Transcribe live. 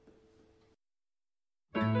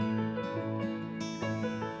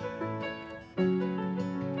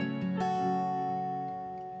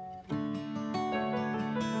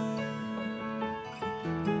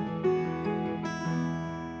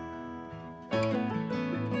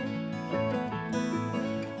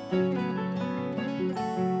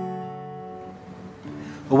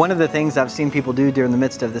But one of the things I've seen people do during the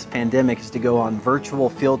midst of this pandemic is to go on virtual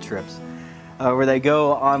field trips, where they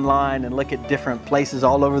go online and look at different places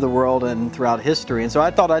all over the world and throughout history. And so I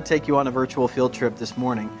thought I'd take you on a virtual field trip this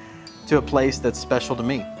morning to a place that's special to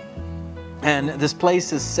me. And this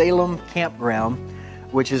place is Salem Campground,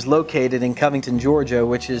 which is located in Covington, Georgia,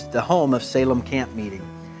 which is the home of Salem Camp Meeting,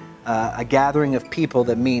 a gathering of people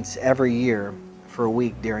that meets every year for a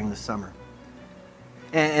week during the summer.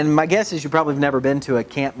 And my guess is you probably have never been to a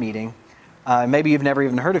camp meeting. Maybe you've never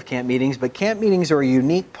even heard of camp meetings, but camp meetings are a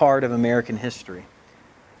unique part of American history.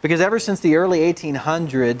 Because ever since the early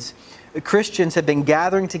 1800s, Christians have been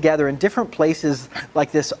gathering together in different places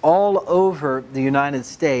like this all over the United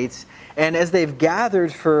States. And as they've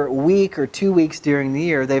gathered for a week or 2 weeks during the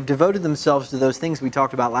year, they've devoted themselves to those things we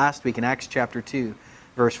talked about last week in Acts chapter 2,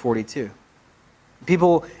 verse 42.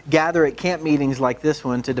 People gather at camp meetings like this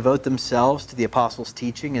one to devote themselves to the apostles'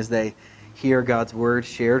 teaching as they hear God's word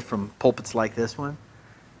shared from pulpits like this one.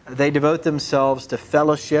 They devote themselves to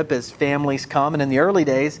fellowship as families come. And in the early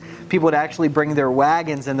days, people would actually bring their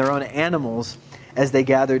wagons and their own animals as they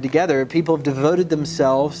gathered together. People have devoted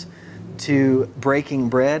themselves to breaking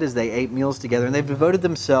bread as they ate meals together. And they've devoted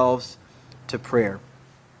themselves to prayer.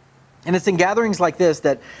 And it's in gatherings like this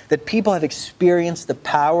that people have experienced the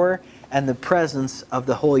power and the presence of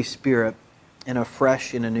the Holy Spirit in a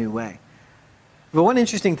fresh and a new way. But one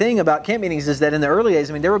interesting thing about camp meetings is that in the early days,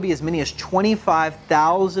 there would be as many as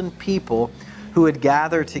 25,000 people who would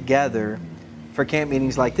gather together for camp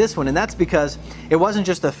meetings like this one. And that's because it wasn't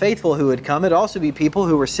just the faithful who would come. It'd also be people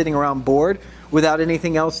who were sitting around bored without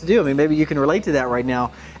anything else to do. Maybe you can relate to that right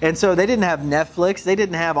now. And so they didn't have Netflix. They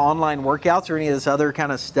didn't have online workouts or any of this other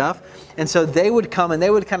kind of stuff. And so they would come and they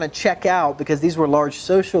would kind of check out, because these were large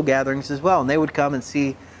social gatherings as well. And they would come and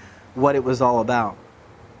see what it was all about.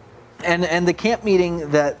 And the camp meeting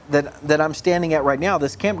that I'm standing at right now,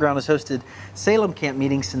 this campground has hosted Salem Camp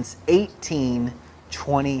Meeting since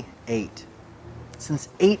 1828. Since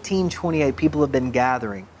 1828, people have been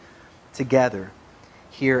gathering together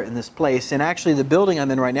here in this place. And actually, the building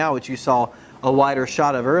I'm in right now, which you saw a wider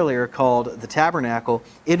shot of earlier, called the Tabernacle,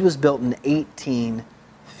 it was built in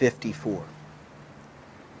 1854.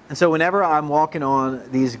 And so whenever I'm walking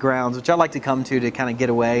on these grounds, which I like to come to kind of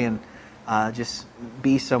get away and just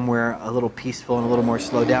be somewhere a little peaceful and a little more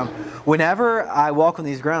slowed down. Whenever I walk on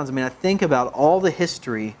these grounds, I think about all the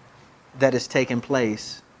history that has taken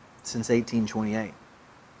place since 1828.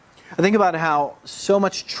 I think about how so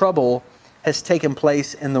much trouble has taken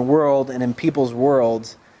place in the world and in people's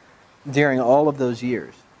worlds during all of those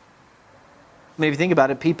years. If you think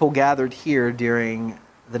about it, people gathered here during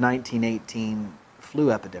the 1918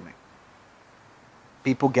 flu epidemic.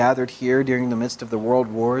 People gathered here during the midst of the world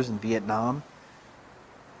wars in Vietnam.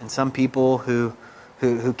 And some people who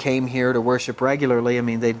came here to worship regularly,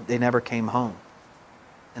 they never came home.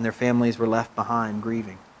 And their families were left behind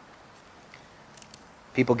grieving.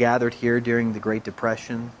 People gathered here during the Great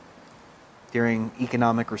Depression, during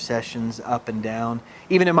economic recessions up and down.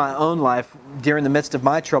 Even in my own life, during the midst of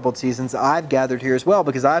my troubled seasons, I've gathered here as well,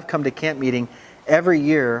 because I've come to camp meeting every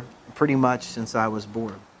year pretty much since I was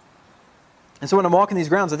born. And so when I'm walking these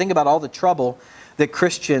grounds, I think about all the trouble that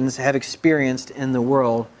Christians have experienced in the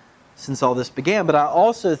world since all this began. But I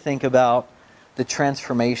also think about the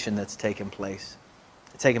transformation that's taken place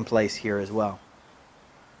here as well.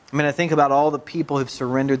 I think about all the people who've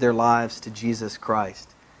surrendered their lives to Jesus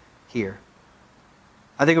Christ here.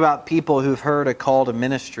 I think about people who've heard a call to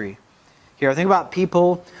ministry here. I think about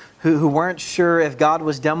people who weren't sure if God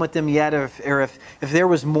was done with them yet, or if there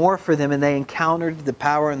was more for them, and they encountered the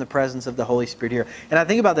power and the presence of the Holy Spirit here. And I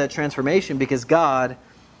think about that transformation because God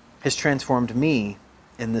has transformed me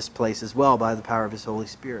in this place as well by the power of His Holy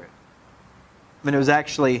Spirit. It was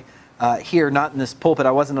actually here, not in this pulpit.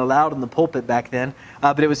 I wasn't allowed in the pulpit back then,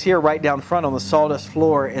 but it was here right down front on the sawdust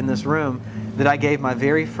floor in this room that I gave my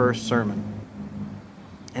very first sermon.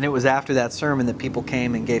 And it was after that sermon that people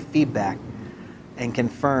came and gave feedback and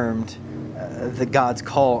confirmed God's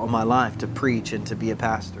call on my life to preach and to be a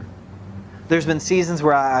pastor. There's been seasons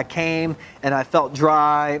where I came and I felt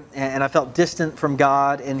dry and I felt distant from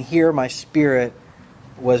God, and here my spirit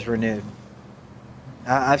was renewed.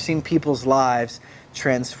 I've seen people's lives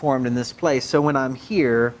transformed in this place. So when I'm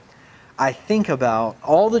here, I think about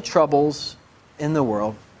all the troubles in the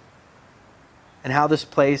world and how this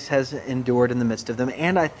place has endured in the midst of them.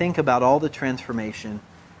 And I think about all the transformation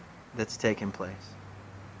that's taken place.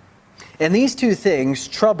 And these two things,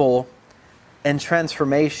 trouble and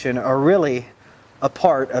transformation, are really a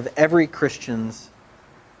part of every Christian's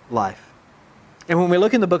life. And when we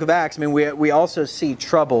look in the book of Acts, we also see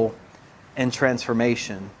trouble and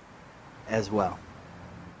transformation as well.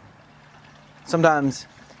 Sometimes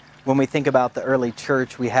when we think about the early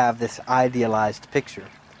church, we have this idealized picture.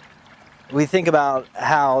 We think about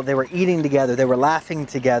how they were eating together, they were laughing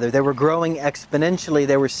together, they were growing exponentially,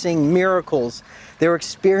 they were seeing miracles, they were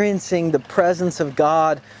experiencing the presence of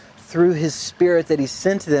God through His Spirit that He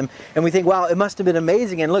sent to them. And we think, wow, it must have been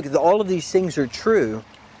amazing. And look, all of these things are true.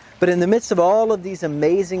 But in the midst of all of these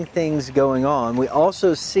amazing things going on, we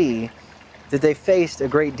also see that they faced a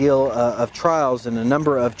great deal of trials and a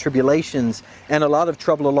number of tribulations and a lot of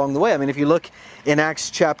trouble along the way. I mean, if you look in Acts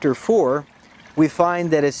chapter 4, we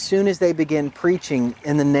find that as soon as they begin preaching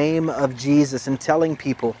in the name of Jesus and telling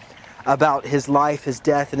people about His life, His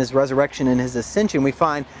death, and His resurrection and His ascension, we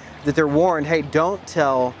find that they're warned, hey, don't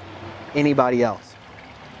tell anybody else.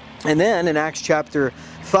 And then in Acts chapter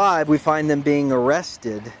 5, we find them being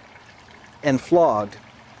arrested and flogged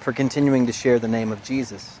for continuing to share the name of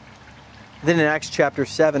Jesus. Then in Acts chapter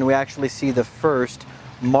 7, we actually see the first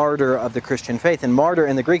martyr of the Christian faith. And martyr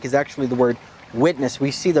in the Greek is actually the word witness.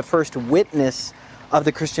 We see the first witness of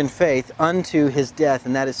the Christian faith unto his death,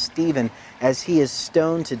 and that is Stephen, as he is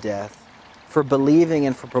stoned to death for believing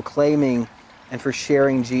and for proclaiming and for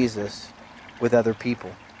sharing Jesus with other people.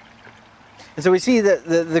 And so we see that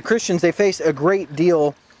the Christians, they face a great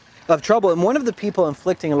deal of trouble. And one of the people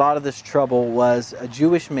inflicting a lot of this trouble was a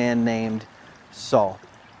Jewish man named Saul.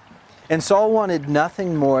 And Saul wanted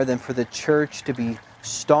nothing more than for the church to be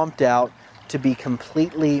stomped out, to be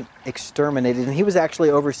completely exterminated. And he was actually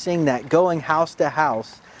overseeing that, going house to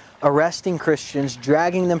house, arresting Christians,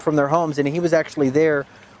 dragging them from their homes. And he was actually there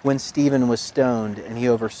when Stephen was stoned, and he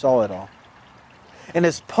oversaw it all. And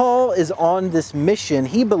as Paul is on this mission,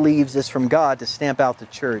 he believes is from God to stamp out the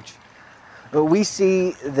church. But we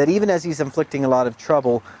see that even as he's inflicting a lot of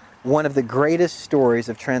trouble, one of the greatest stories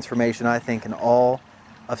of transformation, I think, in all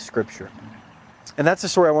of Scripture. And that's the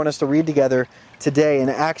story I want us to read together today in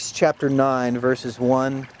Acts chapter 9, verses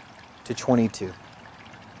 1 to 22.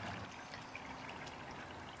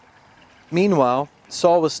 Meanwhile,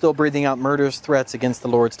 Saul was still breathing out murderous threats against the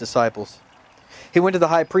Lord's disciples. He went to the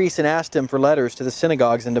high priest and asked him for letters to the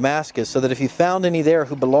synagogues in Damascus, so that if he found any there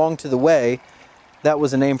who belonged to the way, that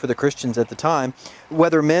was a name for the Christians at the time,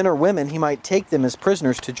 whether men or women, he might take them as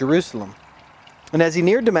prisoners to Jerusalem. And as he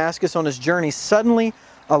neared Damascus on his journey, suddenly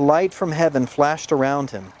a light from heaven flashed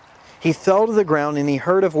around him. He fell to the ground, and he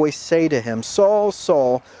heard a voice say to him, "Saul,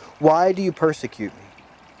 Saul, why do you persecute me?"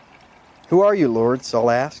 "Who are you, Lord?" Saul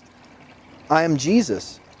asked. "I am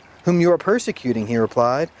Jesus, whom you are persecuting," he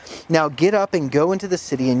replied. "Now get up and go into the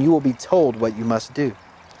city, and you will be told what you must do."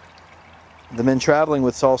 The men traveling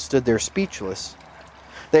with Saul stood there speechless.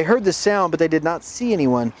 They heard the sound, but they did not see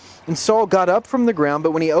anyone. And Saul got up from the ground,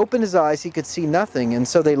 but when he opened his eyes, he could see nothing. And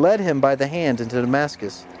so they led him by the hand into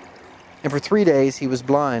Damascus. And for 3 days he was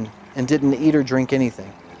blind and didn't eat or drink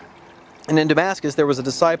anything. And in Damascus there was a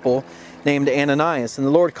disciple named Ananias. And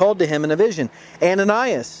the Lord called to him in a vision,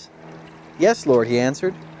 "Ananias." "Yes, Lord," he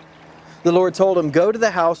answered. The Lord told him, "Go to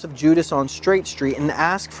the house of Judas on Straight Street and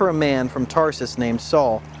ask for a man from Tarsus named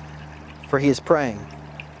Saul, for he is praying.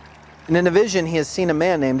 And in a vision he has seen a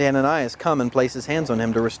man named Ananias come and place his hands on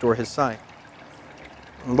him to restore his sight."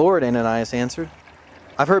 "Lord," Ananias answered,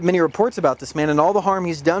 "I've heard many reports about this man and all the harm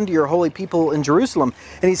he's done to your holy people in Jerusalem.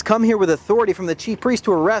 And he's come here with authority from the chief priest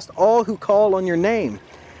to arrest all who call on your name."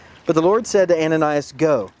 But the Lord said to Ananias,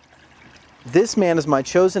 "Go. This man is my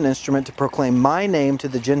chosen instrument to proclaim my name to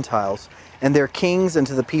the Gentiles and their kings and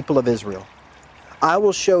to the people of Israel. I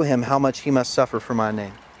will show him how much he must suffer for my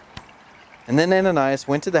name." And then Ananias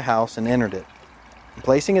went to the house and entered it. And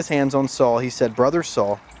placing his hands on Saul, he said, "Brother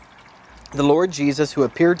Saul, the Lord Jesus, who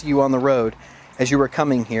appeared to you on the road as you were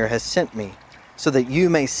coming here, has sent me, so that you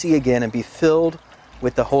may see again and be filled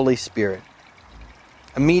with the Holy Spirit."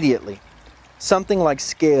 Immediately, something like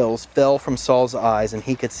scales fell from Saul's eyes, and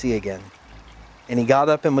he could see again. And he got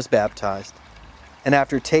up and was baptized. And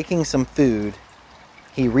after taking some food,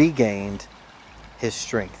 he regained his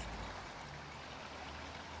strength.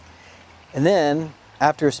 And then,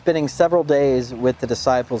 after spending several days with the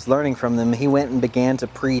disciples, learning from them, he went and began to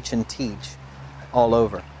preach and teach all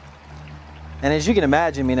over. And as you can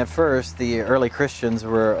imagine, at first, the early Christians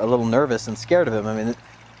were a little nervous and scared of him.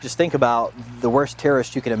 Just think about the worst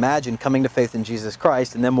terrorist you could imagine coming to faith in Jesus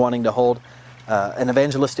Christ and them wanting to hold an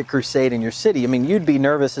evangelistic crusade in your city. You'd be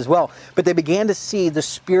nervous as well. But they began to see the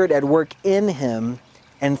Spirit at work in him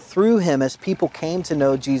and through him as people came to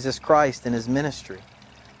know Jesus Christ and his ministry.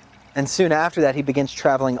 And soon after that, he begins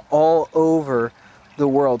traveling all over the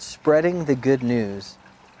world, spreading the good news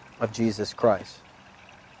of Jesus Christ.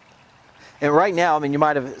 And right now, you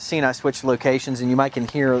might have seen I switched locations, and you might can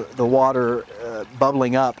hear the water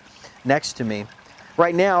bubbling up next to me.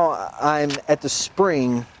 Right now, I'm at the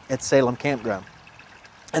spring at Salem Campground.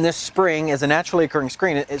 And this spring is a naturally occurring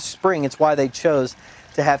spring. It's why they chose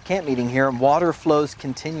to have camp meeting here, and water flows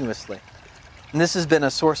continuously. And this has been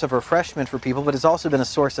a source of refreshment for people, but it's also been a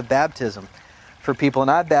source of baptism for people. And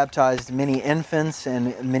I've baptized many infants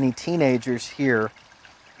and many teenagers here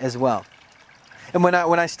as well. And when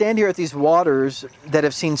I stand here at these waters that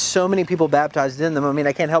have seen so many people baptized in them, I mean,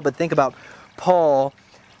 I can't help but think about Paul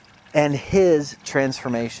and his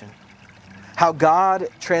transformation. How God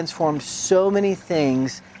transformed so many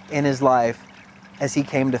things in his life as he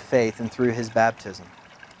came to faith and through his baptism.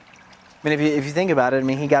 I mean, if you think about it, I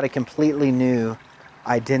mean, he got a completely new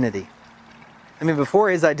identity. I mean, before,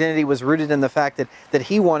 his identity was rooted in the fact that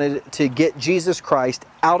he wanted to get Jesus Christ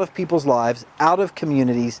out of people's lives, out of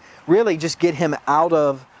communities, really just get him out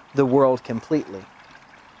of the world completely.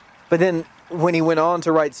 But then when he went on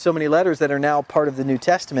to write so many letters that are now part of the New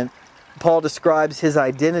Testament, Paul describes his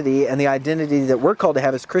identity and the identity that we're called to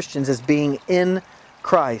have as Christians as being in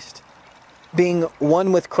Christ, being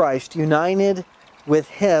one with Christ, united with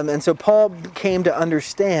him. And so Paul came to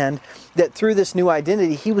understand that through this new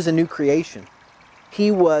identity, he was a new creation.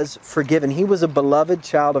 He was forgiven. He was a beloved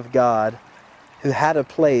child of God who had a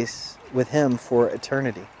place with him for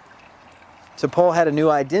eternity. So Paul had a new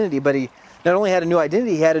identity, but he not only had a new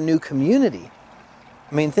identity, he had a new community.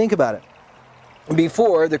 I mean, think about it.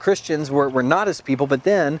 Before, the Christians were not his people, but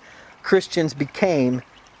then Christians became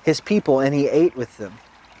his people, and he ate with them.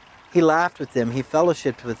 He laughed with them. He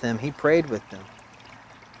fellowshiped with them. He prayed with them.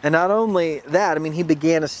 And not only that, I mean, he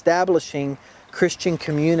began establishing Christian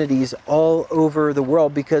communities all over the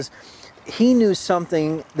world because he knew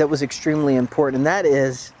something that was extremely important, and that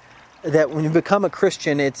is that when you become a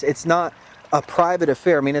Christian, it's not a private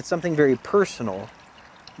affair. I mean, it's something very personal,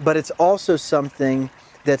 but it's also something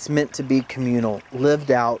that's meant to be communal,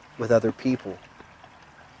 lived out with other people.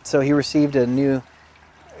 So he received a new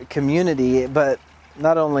community, but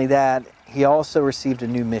not only that, he also received a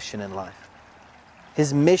new mission in life.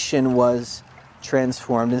 His mission was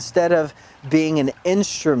transformed. Instead of being an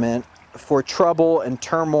instrument for trouble and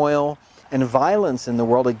turmoil and violence in the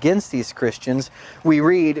world against these Christians, we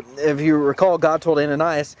read, if you recall, God told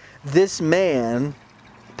Ananias, this man,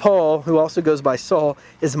 Paul, who also goes by Saul,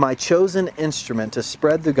 is my chosen instrument to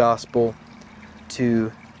spread the gospel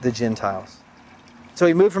to the Gentiles. So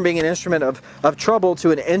he moved from being an instrument of trouble to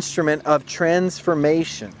an instrument of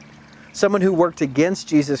transformation. Someone who worked against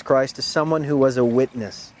Jesus Christ to someone who was a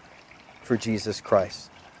witness for Jesus Christ.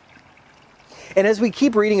 And as we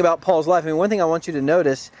keep reading about Paul's life, I mean, one thing I want you to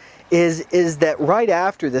notice is that right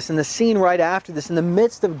after this, in the scene right after this, in the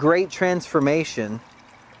midst of great transformation,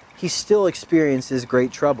 he still experiences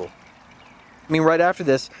great trouble. I mean, right after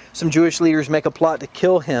this, some Jewish leaders make a plot to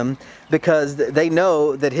kill him because they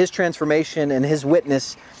know that his transformation and his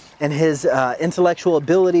witness and his intellectual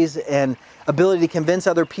abilities and ability to convince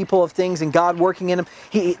other people of things and God working in him,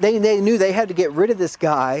 they knew they had to get rid of this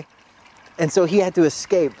guy, and so he had to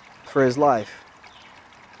escape for his life.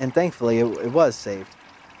 And thankfully, it was saved.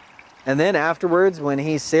 And then afterwards, when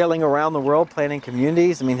he's sailing around the world planting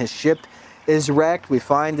communities, I mean, his ship is wrecked. We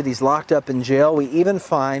find that he's locked up in jail. We even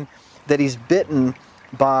find that he's bitten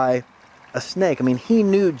by a snake. I mean, he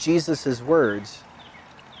knew Jesus' words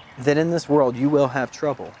that in this world you will have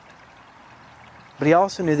trouble. But he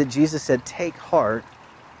also knew that Jesus said, take heart,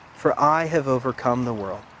 for I have overcome the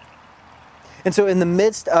world. And so in the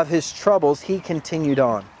midst of his troubles, he continued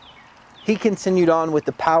on. He continued on with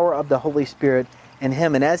the power of the Holy Spirit in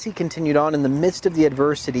him. And as he continued on in the midst of the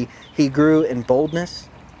adversity, he grew in boldness.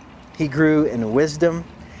 He grew in wisdom.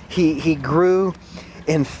 He grew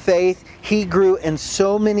in faith. He grew in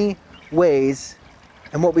so many ways.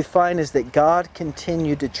 And what we find is that God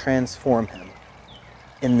continued to transform him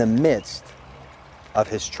in the midst of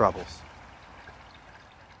his troubles.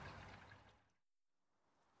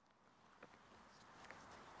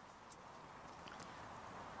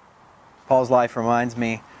 Paul's life reminds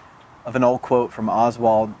me of an old quote from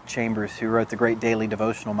Oswald Chambers, who wrote the great daily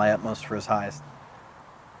devotional, My Utmost for His Highest.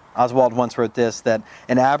 Oswald once wrote this, that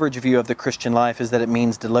an average view of the Christian life is that it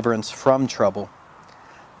means deliverance from trouble.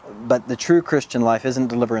 But the true Christian life isn't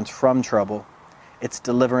deliverance from trouble, it's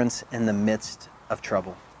deliverance in the midst of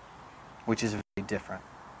trouble, which is very different.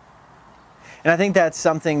 And I think that's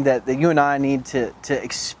something that you and I need to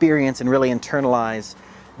experience and really internalize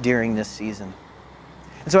during this season.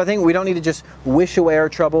 And so I think we don't need to just wish away our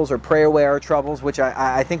troubles or pray away our troubles, which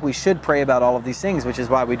I think we should pray about all of these things, which is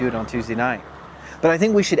why we do it on Tuesday night. But I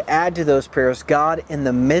think we should add to those prayers, God, in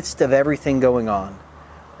the midst of everything going on,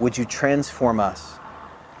 would you transform us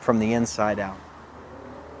from the inside out?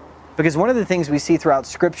 Because one of the things we see throughout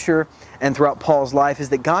Scripture and throughout Paul's life is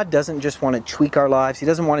that God doesn't just want to tweak our lives. He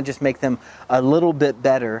doesn't want to just make them a little bit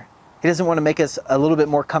better. He doesn't want to make us a little bit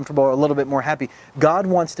more comfortable or a little bit more happy. God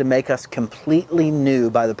wants to make us completely new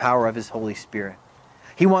by the power of His Holy Spirit.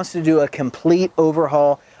 He wants to do a complete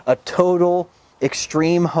overhaul, a total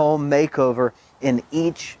extreme home makeover in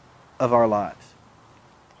each of our lives.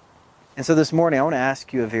 And so this morning I want to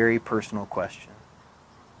ask you a very personal question.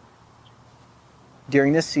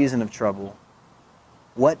 During this season of trouble,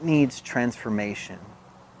 what needs transformation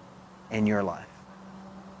in your life?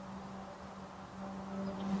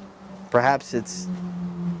 Perhaps it's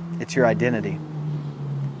your identity.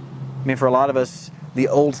 I mean, for a lot of us, the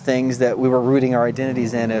old things that we were rooting our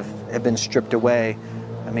identities in have been stripped away.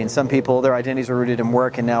 I mean, some people, their identities were rooted in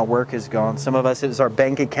work, and now work is gone. Some of us, it's our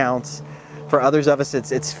bank accounts. For others of us,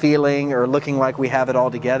 it's feeling or looking like we have it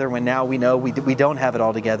all together, when now we know we don't have it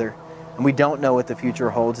all together. And we don't know what the future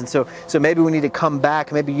holds. And so maybe we need to come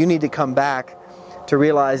back, maybe you need to come back to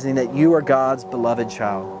realizing that you are God's beloved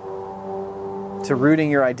child. To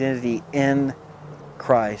rooting your identity in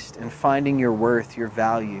Christ and finding your worth, your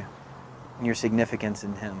value, and your significance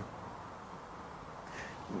in Him.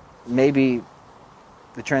 Maybe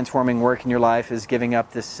the transforming work in your life is giving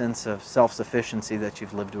up this sense of self-sufficiency that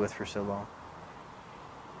you've lived with for so long.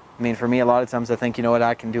 I mean, for me, a lot of times I think, you know what,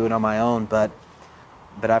 I can do it on my own, but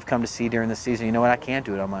I've come to see during this season, you know what, I can't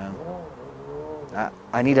do it on my own.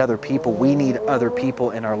 I need other people. We need other people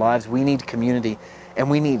in our lives. We need community, and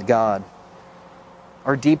we need God.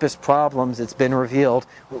 Our deepest problems, it's been revealed,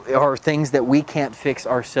 are things that we can't fix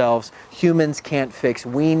ourselves. Humans can't fix.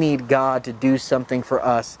 We need God to do something for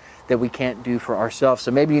us that we can't do for ourselves. So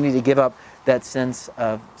maybe you need to give up that sense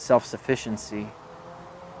of self-sufficiency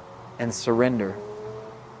and surrender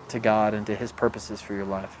to God and to His purposes for your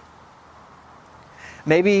life.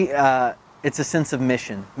 Maybe it's a sense of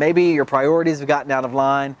mission. Maybe your priorities have gotten out of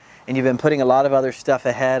line and you've been putting a lot of other stuff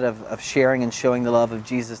ahead of sharing and showing the love of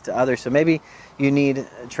Jesus to others. So maybe you need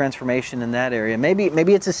transformation in that area.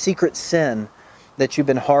 Maybe it's a secret sin that you've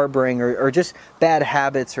been harboring, or just bad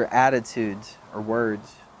habits or attitudes or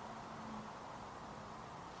words.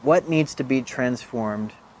 What needs to be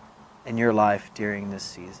transformed in your life during this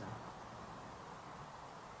season?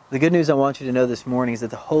 The good news I want you to know this morning is that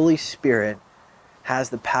the Holy Spirit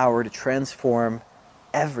has the power to transform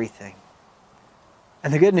everything.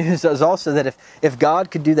 And the good news is also that if God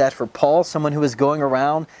could do that for Paul, someone who was going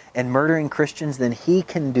around and murdering Christians, then He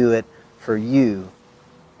can do it for you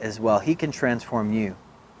as well. He can transform you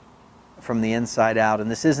from the inside out. And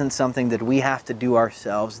this isn't something that we have to do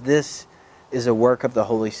ourselves. This is a work of the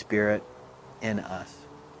Holy Spirit in us.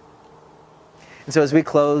 And so as we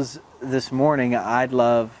close this morning, I'd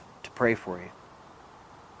love to pray for you.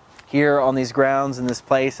 Here on these grounds, in this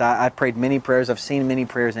place, I've prayed many prayers. I've seen many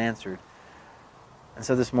prayers answered. And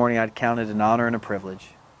so this morning I'd count it an honor and a privilege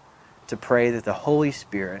to pray that the Holy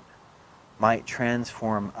Spirit might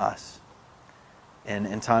transform us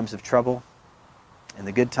in times of trouble, in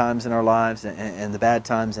the good times in our lives, and the bad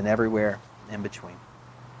times, and everywhere in between.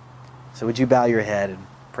 So would you bow your head and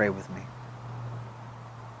pray with me?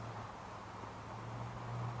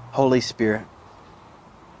 Holy Spirit,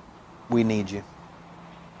 we need you.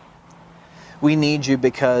 We need you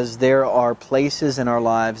because there are places in our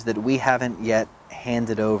lives that we haven't yet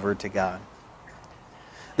handed over to God.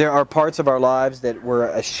 There are parts of our lives that we're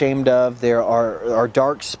ashamed of. There are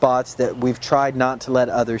dark spots that we've tried not to let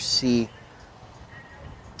others see.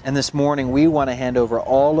 And this morning we want to hand over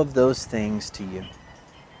all of those things to you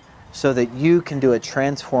so that you can do a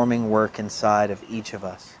transforming work inside of each of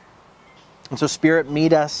us. And so, Spirit,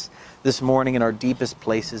 meet us this morning in our deepest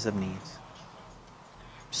places of needs.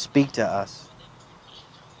 Speak to us.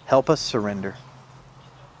 Help us surrender.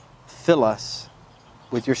 Fill us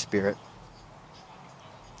with your Spirit.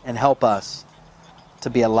 And help us to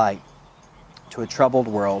be a light to a troubled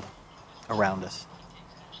world around us.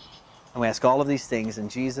 And we ask all of these things in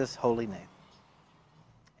Jesus' holy name.